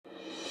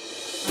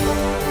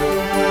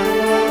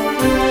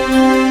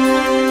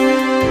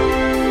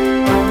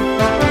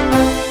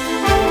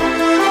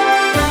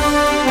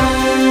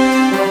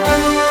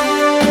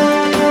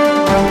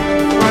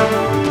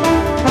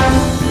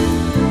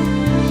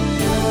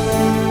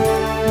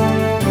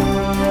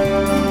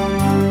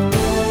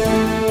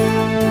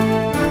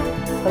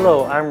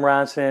I'm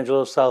Ron San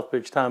Angelo,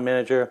 Southbridge Town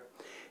Manager,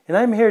 and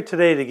I'm here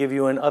today to give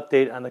you an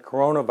update on the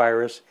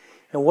coronavirus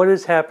and what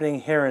is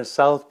happening here in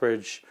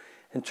Southbridge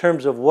in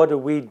terms of what are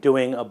we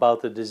doing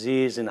about the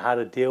disease and how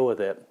to deal with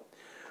it.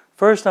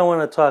 First, I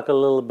want to talk a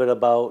little bit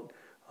about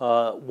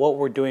what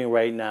we're doing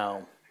right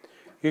now.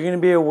 You're going to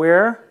be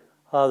aware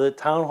that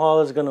Town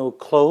Hall is going to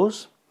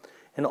close,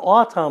 and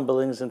all town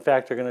buildings, in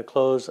fact, are going to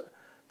close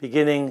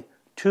beginning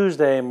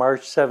Tuesday,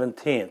 March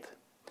 17th.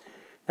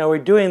 Now, we're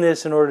doing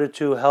this in order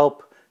to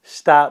help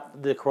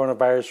stop the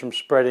coronavirus from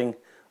spreading,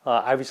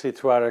 obviously,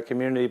 throughout our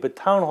community, but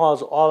town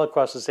halls all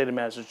across the state of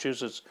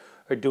Massachusetts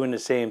are doing the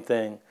same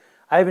thing.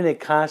 I've been in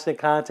constant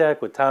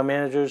contact with town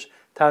managers,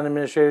 town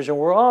administrators, and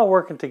we're all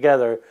working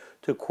together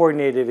to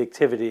coordinate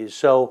activities.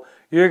 So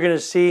you're going to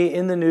see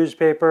in the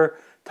newspaper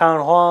town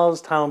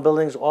halls, town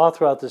buildings all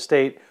throughout the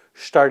state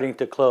starting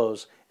to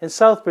close. And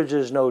Southbridge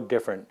is no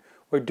different.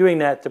 We're doing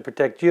that to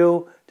protect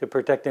you, to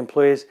protect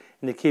employees,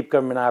 and to keep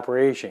government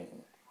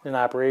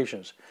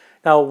operations.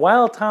 Now,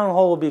 while Town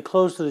Hall will be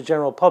closed to the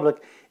general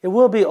public, it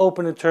will be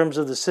open in terms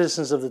of the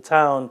citizens of the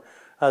town,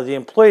 the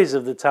employees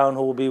of the town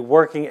who will be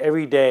working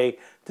every day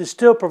to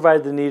still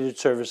provide the needed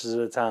services of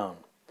the town.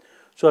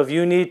 So if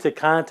you need to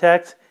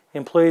contact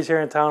employees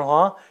here in Town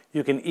Hall,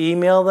 you can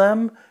email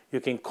them, you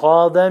can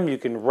call them, you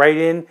can write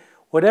in,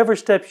 whatever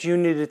steps you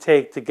need to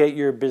take to get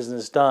your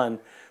business done.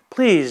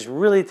 Please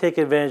really take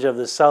advantage of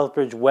the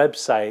Southbridge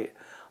website.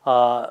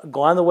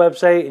 Go on the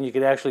website and you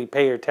can actually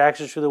pay your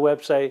taxes through the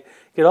website,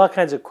 get all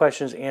kinds of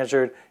questions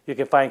answered. You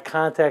can find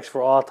contacts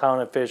for all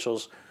town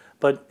officials.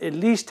 But at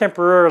least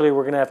temporarily,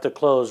 we're going to have to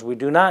close. We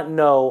do not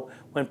know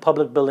when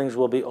public buildings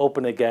will be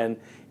open again,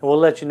 and we'll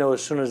let you know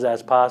as soon as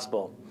that's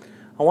possible.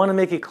 I want to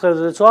make it clear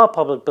that it's all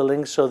public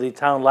buildings, so the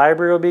town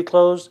library will be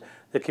closed,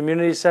 the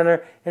community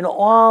center, and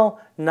all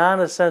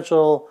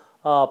non-essential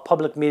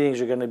public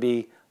meetings are going to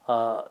be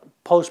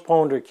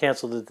postponed or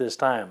canceled at this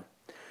time.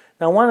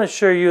 Now, I want to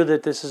assure you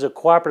that this is a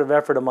cooperative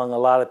effort among a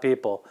lot of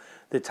people.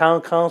 The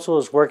town council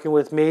is working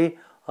with me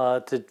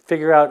to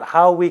figure out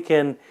how we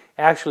can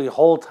actually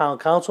hold town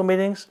council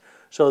meetings.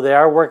 So they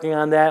are working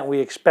on that. We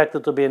expect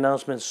that there'll be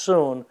announcements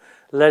soon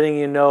letting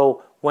you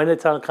know when the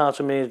town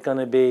council meeting is going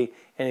to be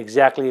and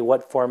exactly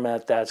what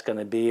format that's going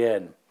to be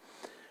in.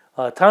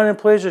 Town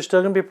employees are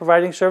still going to be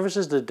providing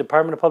services. The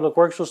Department of Public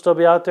Works will still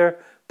be out there.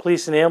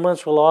 Police and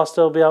ambulance will all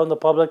still be out in the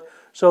public.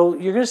 So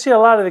you're going to see a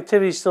lot of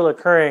activities still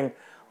occurring,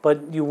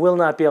 but you will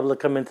not be able to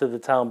come into the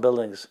town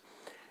buildings.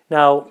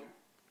 Now,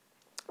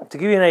 to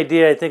give you an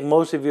idea, I think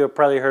most of you have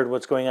probably heard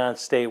what's going on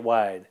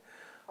statewide.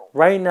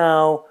 Right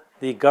now,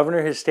 the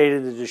governor has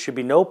stated that there should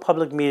be no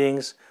public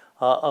meetings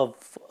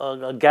of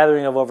a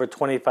gathering of over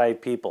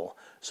 25 people.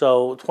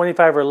 So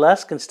 25 or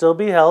less can still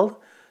be held,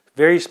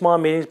 very small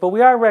meetings, but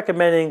we are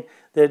recommending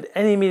that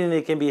any meeting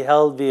that can be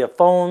held via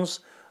phones,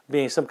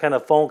 being some kind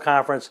of phone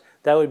conference,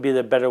 that would be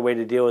the better way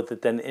to deal with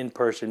it than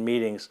in-person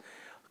meetings.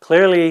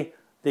 Clearly,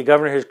 the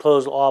governor has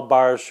closed all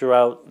bars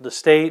throughout the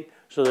state,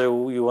 so that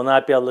you will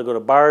not be able to go to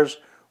bars.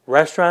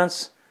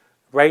 Restaurants,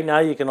 right now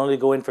you can only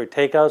go in for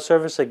takeout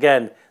service.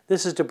 Again,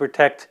 this is to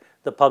protect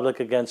the public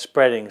against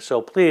spreading.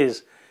 So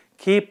please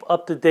keep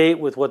up to date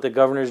with what the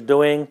governor's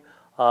doing.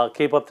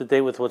 Keep up to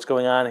date with what's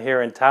going on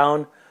here in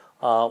town.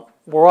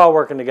 We're all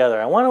working together.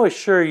 I want to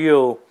assure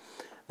you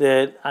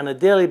that on a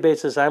daily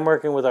basis, I'm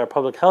working with our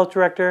public health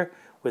director,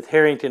 with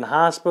Harrington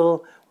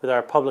Hospital, with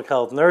our public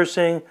health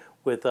nursing,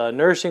 with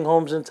nursing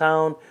homes in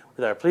town,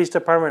 with our police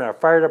department, our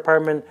fire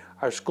department,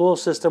 our school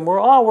system. We're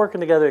all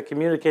working together,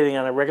 communicating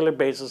on a regular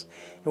basis,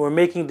 and we're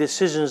making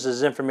decisions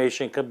as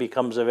information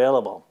becomes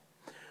available.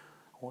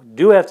 I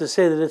do have to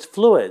say that it's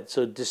fluid,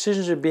 so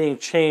decisions are being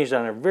changed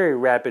on a very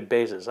rapid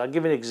basis. I'll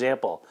give you an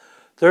example.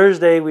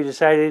 Thursday, we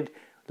decided,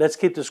 let's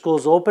keep the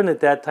schools open. At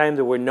that time,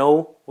 there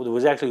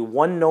was actually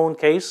one known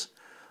case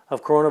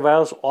of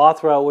coronavirus all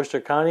throughout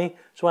Worcester County.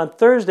 So on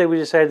Thursday, we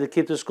decided to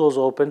keep the schools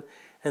open,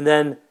 and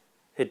then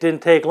it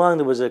didn't take long.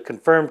 There was a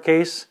confirmed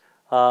case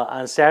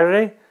on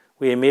Saturday.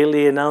 We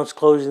immediately announced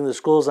closing the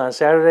schools on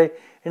Saturday.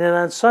 And then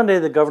on Sunday,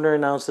 the governor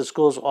announced the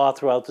schools all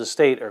throughout the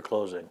state are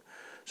closing.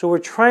 So we're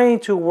trying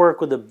to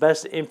work with the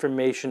best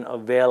information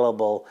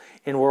available,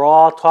 and we're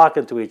all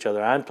talking to each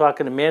other. I'm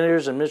talking to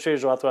managers and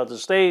administrators all throughout the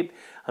state.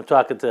 I'm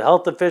talking to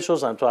health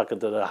officials. I'm talking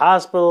to the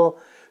hospital.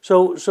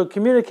 So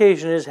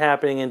communication is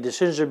happening, and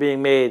decisions are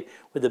being made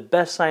with the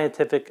best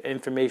scientific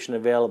information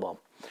available.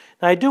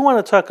 Now, I do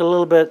want to talk a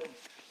little bit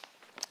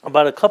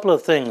about a couple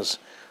of things.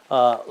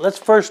 Let's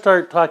first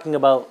start talking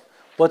about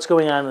what's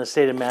going on in the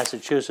state of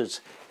Massachusetts.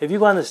 If you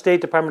go on the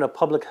State Department of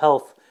Public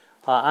Health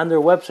on their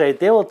website,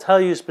 they will tell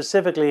you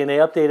specifically, and they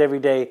update every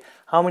day,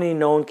 how many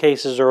known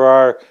cases there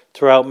are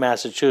throughout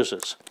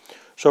Massachusetts.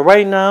 So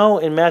right now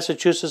in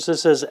Massachusetts,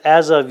 this is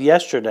as of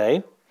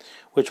yesterday,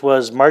 which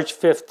was March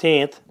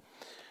 15th,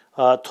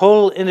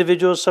 total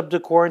individuals subject to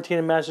quarantine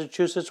in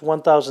Massachusetts,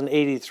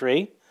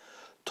 1,083.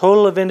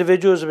 Total of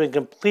individuals have been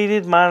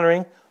completed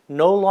monitoring,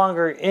 no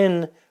longer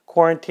in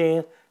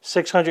quarantine,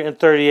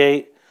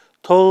 638.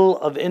 Total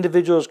of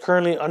individuals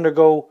currently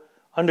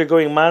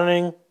undergoing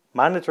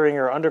monitoring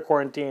or under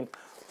quarantine,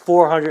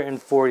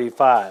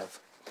 445.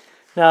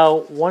 Now,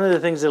 one of the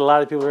things that a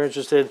lot of people are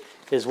interested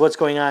is what's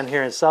going on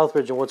here in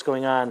Southbridge and what's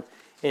going on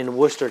in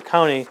Worcester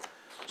County.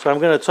 So I'm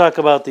going to talk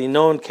about the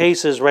known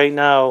cases right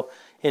now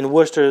in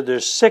Worcester.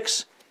 There's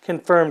 6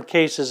 confirmed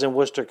cases in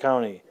Worcester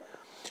County.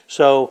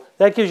 So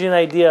that gives you an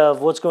idea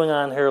of what's going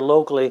on here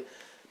locally.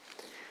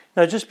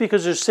 Now, just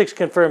because there's 6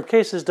 confirmed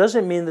cases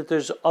doesn't mean that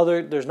there's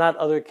not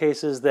other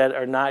cases that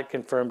are not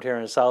confirmed here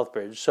in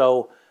Southbridge.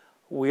 So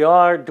we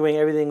are doing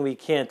everything we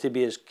can to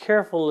be as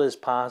careful as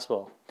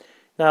possible.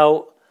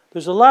 Now,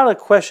 there's a lot of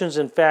questions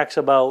and facts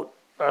about,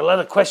 or a lot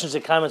of questions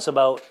and comments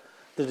about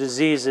the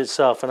disease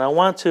itself. And I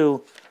want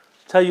to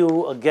tell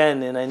you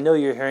again, and I know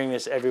you're hearing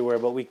this everywhere,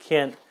 but we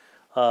can't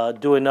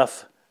do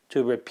enough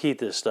to repeat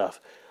this stuff.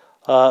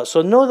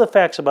 So know the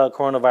facts about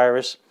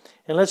coronavirus,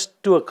 and let's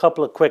do a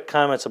couple of quick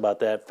comments about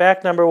that.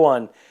 Fact number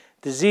 1,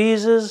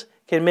 diseases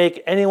can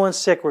make anyone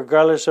sick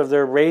regardless of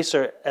their race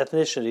or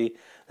ethnicity.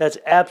 That's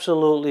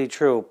absolutely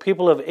true.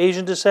 People of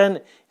Asian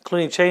descent,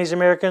 including Chinese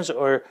Americans,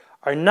 are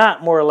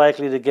not more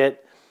likely to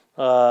get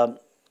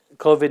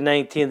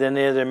COVID-19 than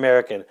any other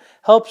American.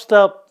 Help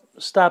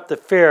stop the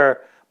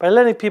fear by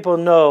letting people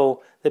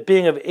know that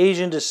being of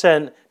Asian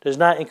descent does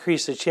not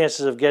increase the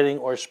chances of getting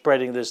or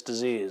spreading this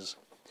disease.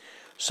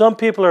 Some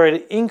people are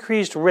at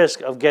increased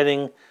risk of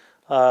getting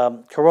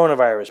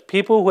coronavirus.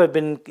 People who have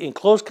been in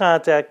close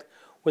contact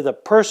with a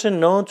person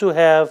known to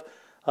have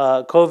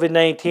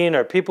COVID-19,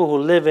 or people who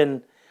live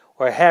in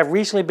or have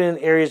recently been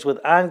in areas with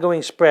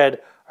ongoing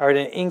spread are at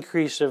an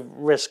increase of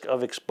risk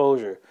of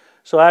exposure.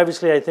 So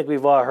obviously I think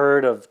we've all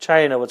heard of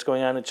China, what's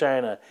going on in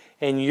China,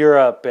 and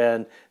Europe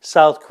and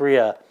South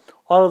Korea.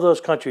 All of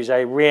those countries,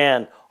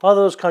 Iran, all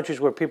those countries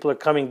where people are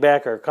coming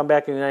back or come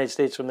back in the United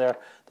States from there,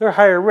 they're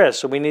higher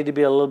risk, so we need to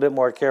be a little bit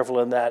more careful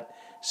in that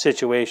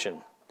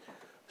situation.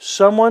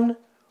 Someone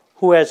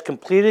who has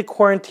completed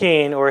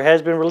quarantine or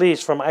has been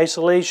released from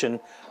isolation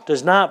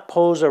does not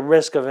pose a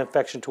risk of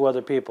infection to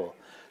other people.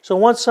 So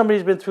once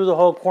somebody's been through the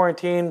whole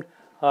quarantine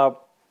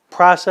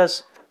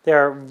process, they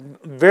are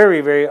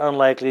very, very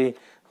unlikely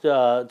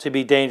to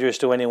be dangerous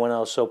to anyone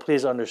else, so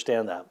please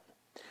understand that.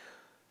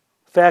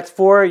 Fact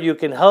 4, you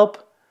can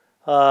help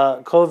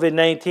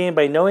COVID-19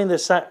 by knowing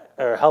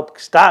or help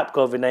stop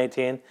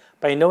COVID-19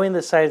 by knowing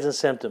the signs and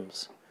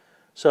symptoms.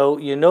 So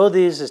you know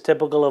these is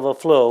typical of a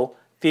flu: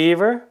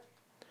 fever,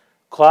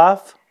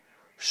 cough,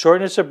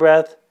 shortness of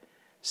breath.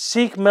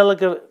 Seek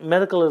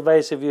medical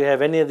advice if you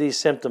have any of these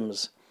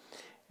symptoms.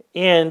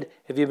 And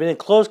if you've been in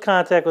close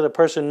contact with a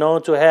person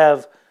known to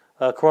have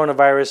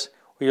coronavirus,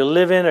 or you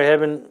live in or have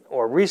been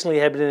or recently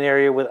have been in an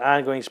area with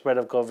ongoing spread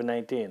of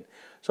COVID-19.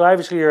 So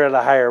obviously you're at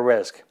a higher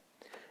risk.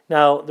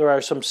 Now, there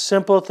are some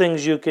simple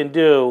things you can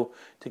do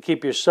to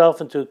keep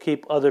yourself and to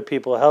keep other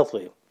people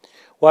healthy.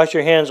 Wash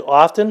your hands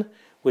often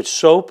with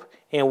soap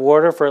and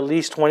water for at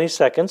least 20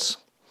 seconds,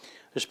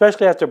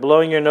 especially after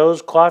blowing your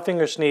nose, coughing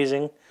or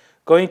sneezing,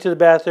 going to the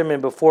bathroom,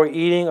 and before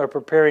eating or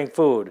preparing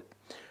food.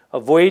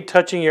 Avoid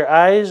touching your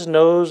eyes,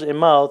 nose, and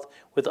mouth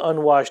with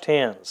unwashed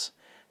hands.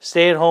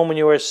 Stay at home when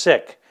you are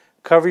sick.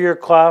 Cover your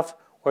cough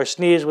or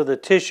sneeze with a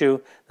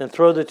tissue, then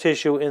throw the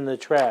tissue in the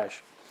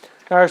trash.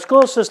 Now, our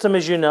school system,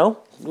 as you know,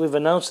 we've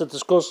announced that the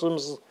school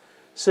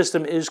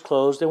system is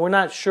closed, and we're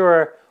not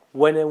sure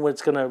when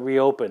it's going to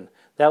reopen.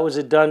 That was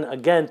done,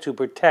 again, to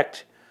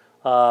protect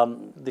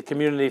the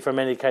community from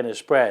any kind of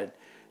spread.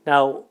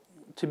 Now,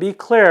 to be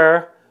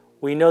clear,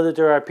 we know that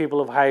there are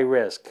people of high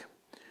risk.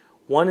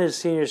 One is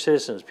senior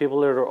citizens, people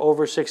that are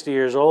over 60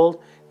 years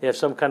old. They have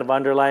some kind of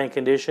underlying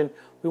condition.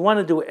 We want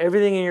to do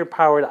everything in your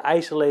power to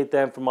isolate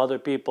them from other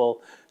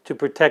people, to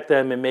protect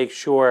them and make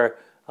sure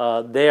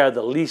they are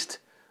the least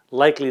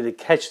likely to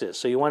catch this.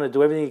 So you want to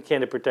do everything you can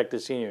to protect the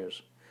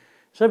seniors.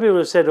 Some people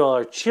have said, well,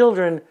 are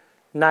children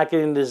not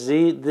getting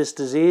this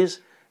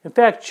disease? In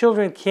fact,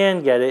 children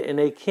can get it, and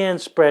they can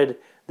spread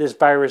this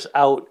virus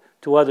out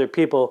to other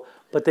people,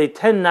 but they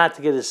tend not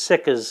to get as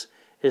sick as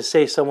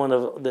say, someone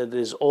that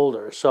is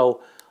older.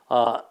 So,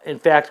 in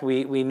fact,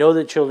 we know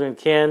that children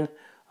can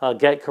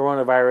get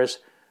coronavirus,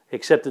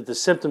 except that the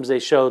symptoms they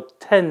show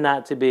tend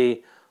not to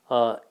be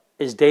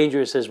as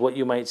dangerous as what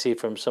you might see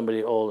from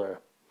somebody older.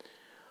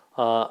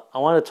 I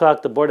want to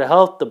talk the Board of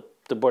Health,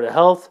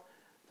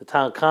 the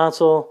Town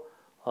Council.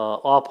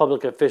 All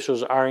public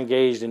officials are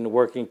engaged in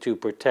working to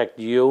protect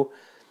you.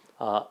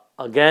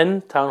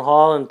 Again, Town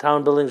Hall and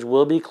town buildings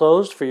will be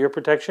closed for your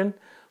protection.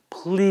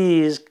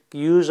 Please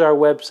use our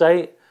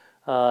website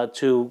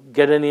to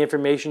get any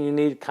information you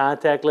need,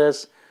 contact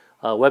lists.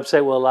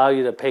 Website will allow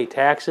you to pay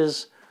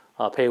taxes,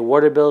 pay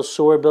water bills,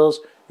 sewer bills.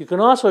 You can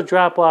also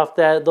drop off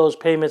those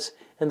payments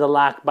in the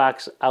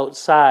lockbox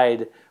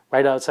outside,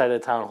 right outside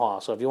of Town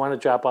Hall. So if you want to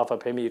drop off a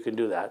payment, you can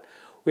do that.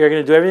 We are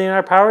going to do everything in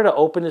our power to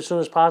open as soon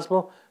as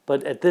possible,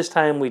 but at this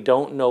time, we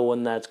don't know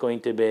when that's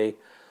going to be.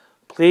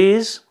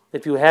 Please,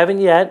 if you haven't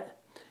yet,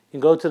 you can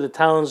go to the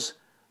town's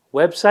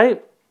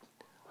website.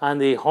 On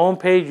the home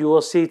page, you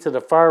will see to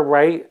the far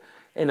right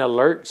an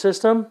alert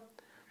system.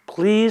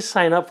 Please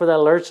sign up for that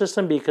alert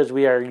system because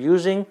we are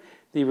using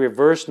the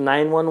reverse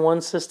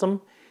 911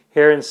 system.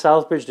 here in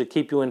Southbridge to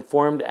keep you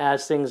informed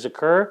as things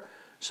occur.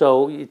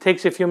 So it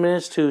takes a few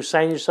minutes to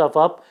sign yourself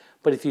up,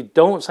 but if you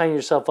don't sign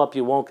yourself up,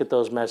 you won't get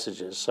those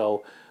messages.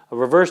 So a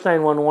reverse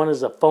 911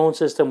 is a phone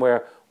system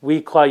where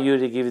we call you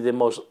to give you the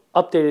most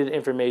updated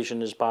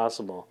information as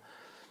possible.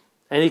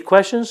 Any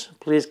questions?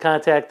 Please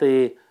contact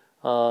the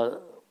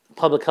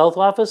public health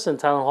office in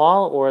town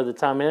hall or the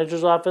town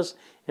manager's office,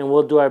 and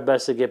we'll do our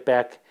best to get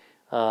back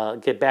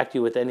to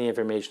you with any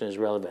information that's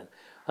relevant.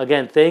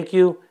 Again, thank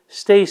you.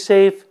 Stay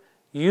safe.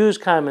 Use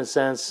common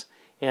sense,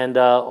 and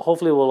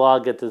hopefully we'll all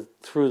get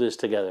through this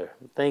together.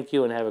 Thank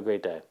you, and have a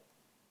great day.